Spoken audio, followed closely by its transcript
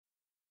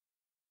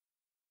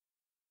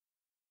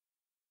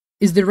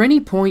Is there any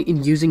point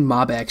in using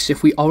MobX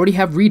if we already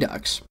have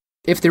Redux?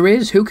 If there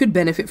is, who could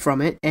benefit from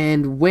it,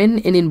 and when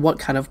and in what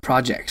kind of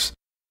projects?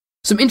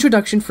 Some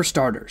introduction for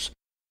starters.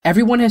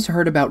 Everyone has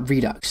heard about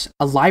Redux,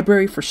 a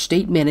library for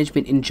state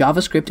management in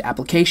JavaScript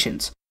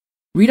applications.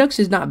 Redux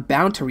is not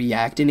bound to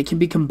React, and it can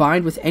be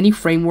combined with any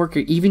framework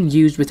or even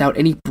used without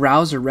any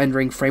browser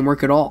rendering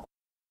framework at all.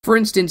 For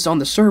instance, on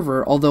the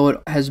server, although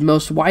it has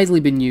most widely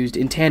been used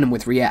in tandem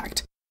with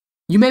React.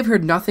 You may have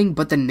heard nothing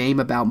but the name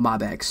about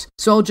MobX,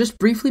 so I'll just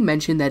briefly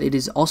mention that it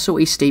is also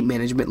a state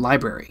management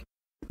library.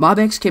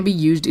 MobX can be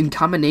used in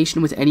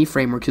combination with any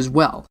framework as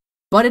well,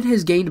 but it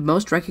has gained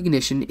most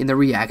recognition in the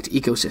React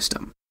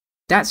ecosystem.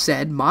 That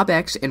said,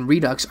 MobX and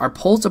Redux are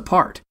poles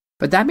apart,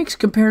 but that makes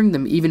comparing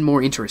them even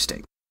more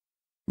interesting.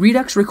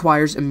 Redux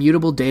requires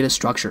immutable data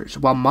structures,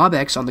 while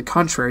MobX, on the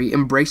contrary,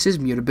 embraces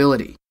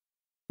mutability.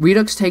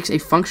 Redux takes a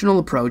functional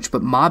approach,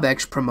 but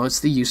MobX promotes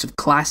the use of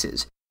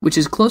classes, which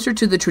is closer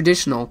to the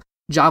traditional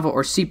Java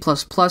or C++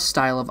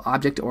 style of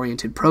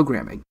object-oriented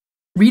programming.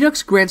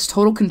 Redux grants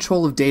total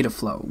control of data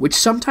flow, which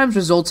sometimes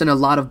results in a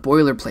lot of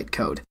boilerplate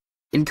code.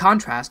 In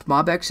contrast,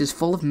 MobX is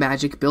full of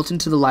magic built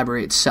into the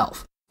library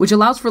itself, which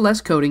allows for less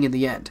coding in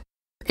the end,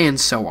 and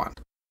so on.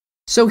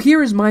 So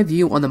here is my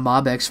view on the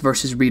MobX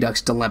versus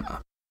Redux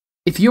dilemma.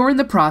 If you are in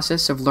the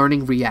process of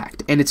learning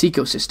React and its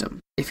ecosystem,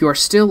 if you are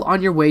still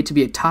on your way to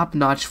be a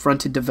top-notch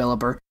front-end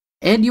developer,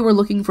 and you are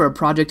looking for a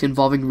project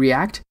involving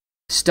React,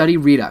 study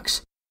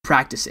Redux.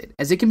 Practice it,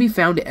 as it can be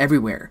found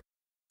everywhere.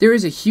 There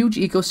is a huge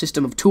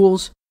ecosystem of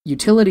tools,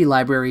 utility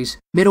libraries,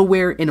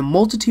 middleware, and a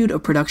multitude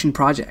of production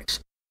projects,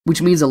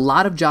 which means a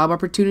lot of job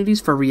opportunities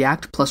for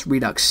React plus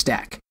Redux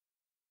stack.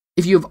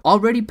 If you have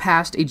already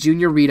passed a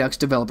junior Redux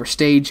developer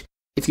stage,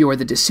 if you are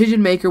the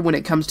decision maker when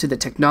it comes to the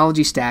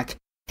technology stack,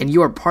 and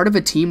you are part of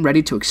a team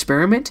ready to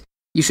experiment,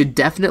 you should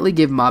definitely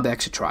give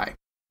MobX a try.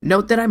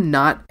 Note that I'm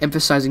not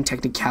emphasizing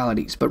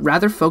technicalities, but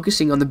rather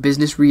focusing on the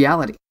business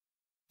reality.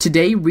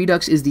 Today,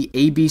 Redux is the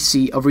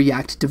ABC of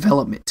React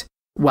development,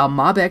 while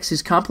MobX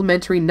is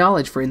complementary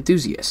knowledge for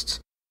enthusiasts.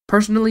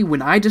 Personally,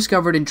 when I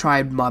discovered and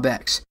tried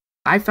MobX,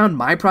 I found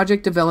my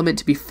project development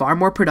to be far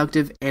more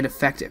productive and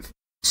effective.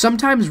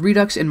 Sometimes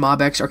Redux and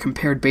MobX are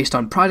compared based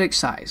on project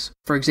size.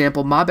 For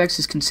example, MobX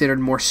is considered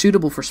more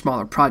suitable for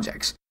smaller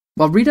projects,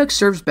 while Redux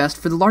serves best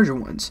for the larger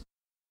ones.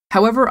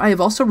 However, I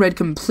have also read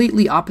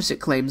completely opposite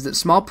claims that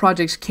small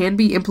projects can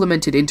be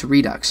implemented into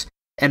Redux,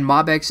 and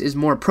MobX is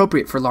more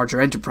appropriate for larger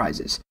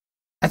enterprises.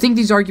 I think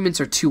these arguments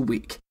are too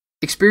weak.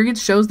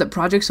 Experience shows that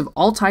projects of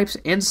all types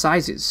and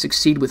sizes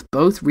succeed with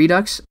both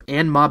Redux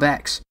and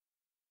MobX.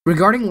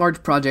 Regarding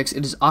large projects,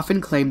 it is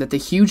often claimed that the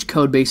huge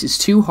codebase is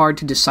too hard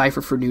to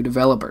decipher for new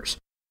developers.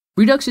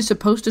 Redux is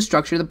supposed to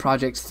structure the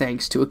project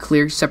thanks to a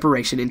clear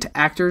separation into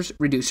actors,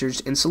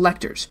 reducers, and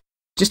selectors.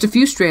 Just a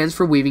few strands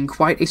for weaving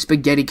quite a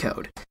spaghetti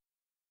code.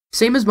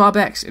 Same as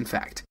MobX, in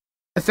fact.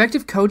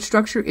 Effective code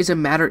structure is a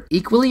matter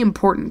equally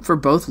important for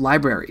both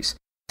libraries.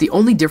 The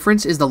only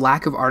difference is the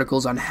lack of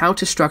articles on how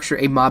to structure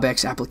a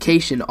MobX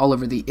application all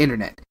over the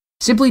internet,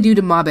 simply due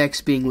to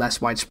MobX being less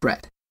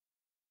widespread.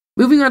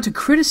 Moving on to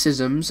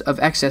criticisms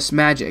of excess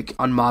magic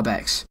on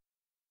MobX.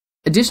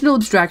 Additional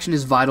abstraction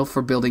is vital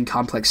for building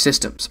complex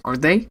systems,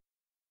 aren't they?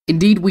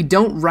 Indeed, we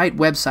don't write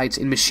websites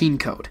in machine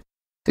code.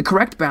 The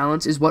correct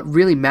balance is what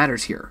really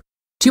matters here.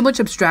 Too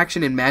much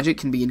abstraction and magic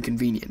can be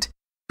inconvenient.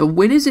 But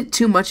when is it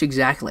too much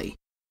exactly?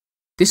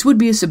 This would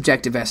be a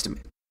subjective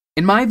estimate.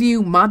 In my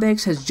view,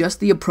 MobX has just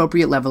the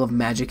appropriate level of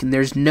magic, and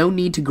there's no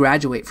need to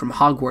graduate from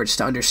Hogwarts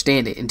to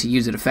understand it and to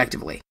use it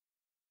effectively.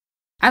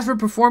 As for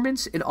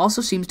performance, it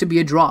also seems to be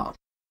a draw.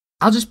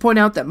 I'll just point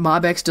out that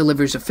MobX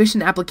delivers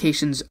efficient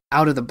applications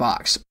out of the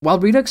box, while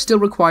Redux still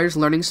requires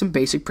learning some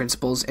basic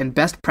principles and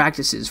best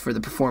practices for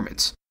the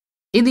performance.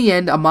 In the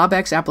end, a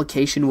MobX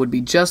application would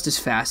be just as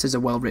fast as a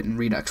well-written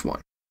Redux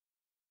one.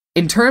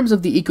 In terms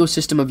of the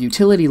ecosystem of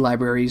utility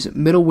libraries,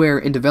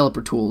 middleware, and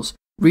developer tools,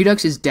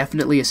 Redux is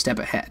definitely a step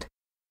ahead.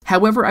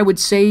 However, I would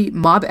say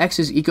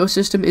MobX's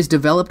ecosystem is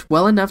developed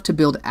well enough to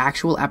build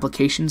actual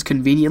applications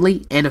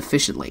conveniently and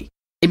efficiently.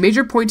 A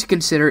major point to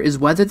consider is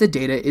whether the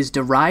data is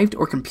derived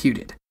or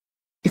computed.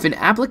 If an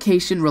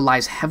application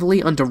relies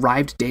heavily on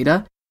derived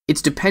data,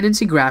 its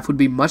dependency graph would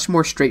be much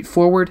more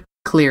straightforward,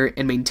 clear,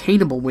 and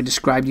maintainable when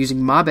described using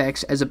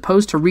MobX as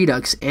opposed to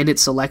Redux and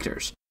its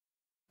selectors.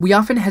 We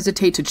often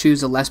hesitate to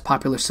choose a less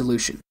popular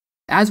solution,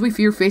 as we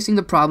fear facing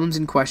the problems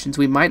and questions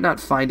we might not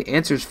find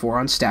answers for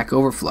on Stack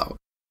Overflow.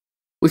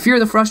 We fear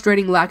the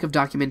frustrating lack of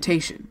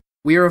documentation.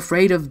 We are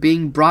afraid of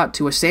being brought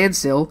to a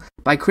standstill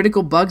by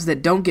critical bugs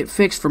that don't get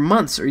fixed for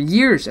months or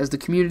years as the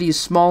community is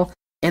small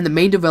and the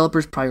main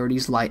developer's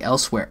priorities lie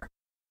elsewhere.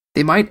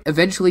 They might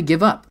eventually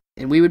give up,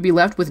 and we would be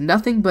left with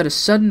nothing but a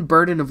sudden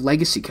burden of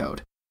legacy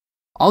code.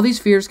 All these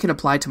fears can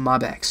apply to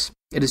MobX.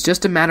 It is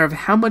just a matter of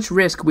how much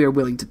risk we are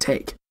willing to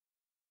take.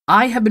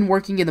 I have been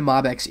working in the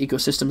MobX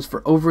ecosystems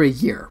for over a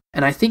year,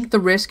 and I think the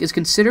risk is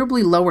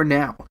considerably lower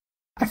now.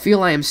 I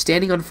feel I am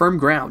standing on firm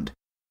ground.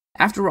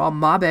 After all,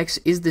 MobX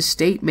is the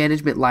state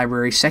management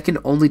library second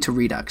only to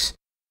Redux.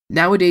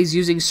 Nowadays,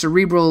 using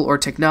Cerebral or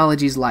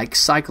technologies like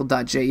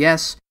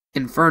Cycle.js,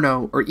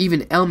 Inferno, or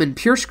even Elm and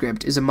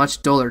PureScript is a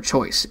much duller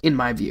choice, in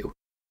my view.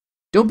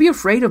 Don't be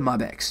afraid of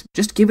MobX,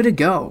 just give it a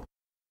go.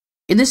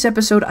 In this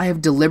episode, I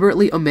have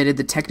deliberately omitted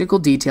the technical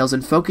details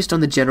and focused on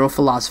the general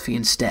philosophy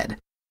instead.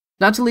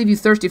 Not to leave you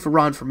thirsty for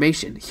raw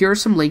information, here are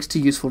some links to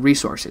useful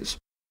resources.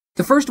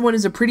 The first one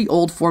is a pretty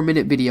old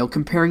 4-minute video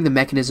comparing the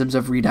mechanisms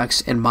of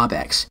Redux and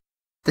MobX.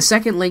 The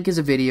second link is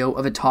a video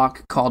of a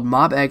talk called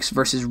MobX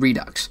versus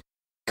Redux,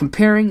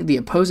 comparing the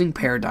opposing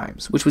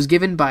paradigms, which was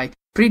given by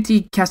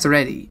Priti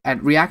Kasaredi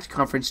at React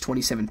Conference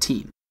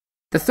 2017.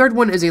 The third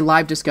one is a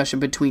live discussion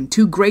between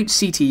two great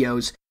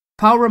CTOs,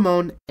 Paul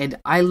Ramon and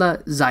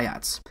Ayla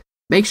Zayats.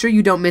 Make sure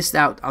you don't miss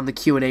out on the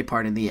Q&A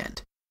part in the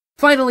end.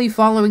 Finally,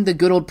 following the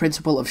good old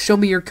principle of show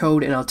me your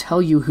code and I'll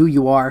tell you who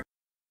you are,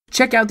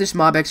 check out this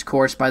MobX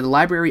course by the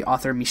library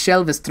author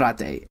Michel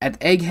Vestrate at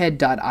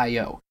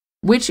egghead.io,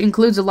 which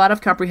includes a lot of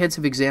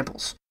comprehensive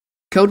examples.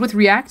 Code with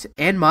React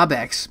and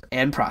MobX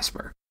and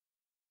prosper.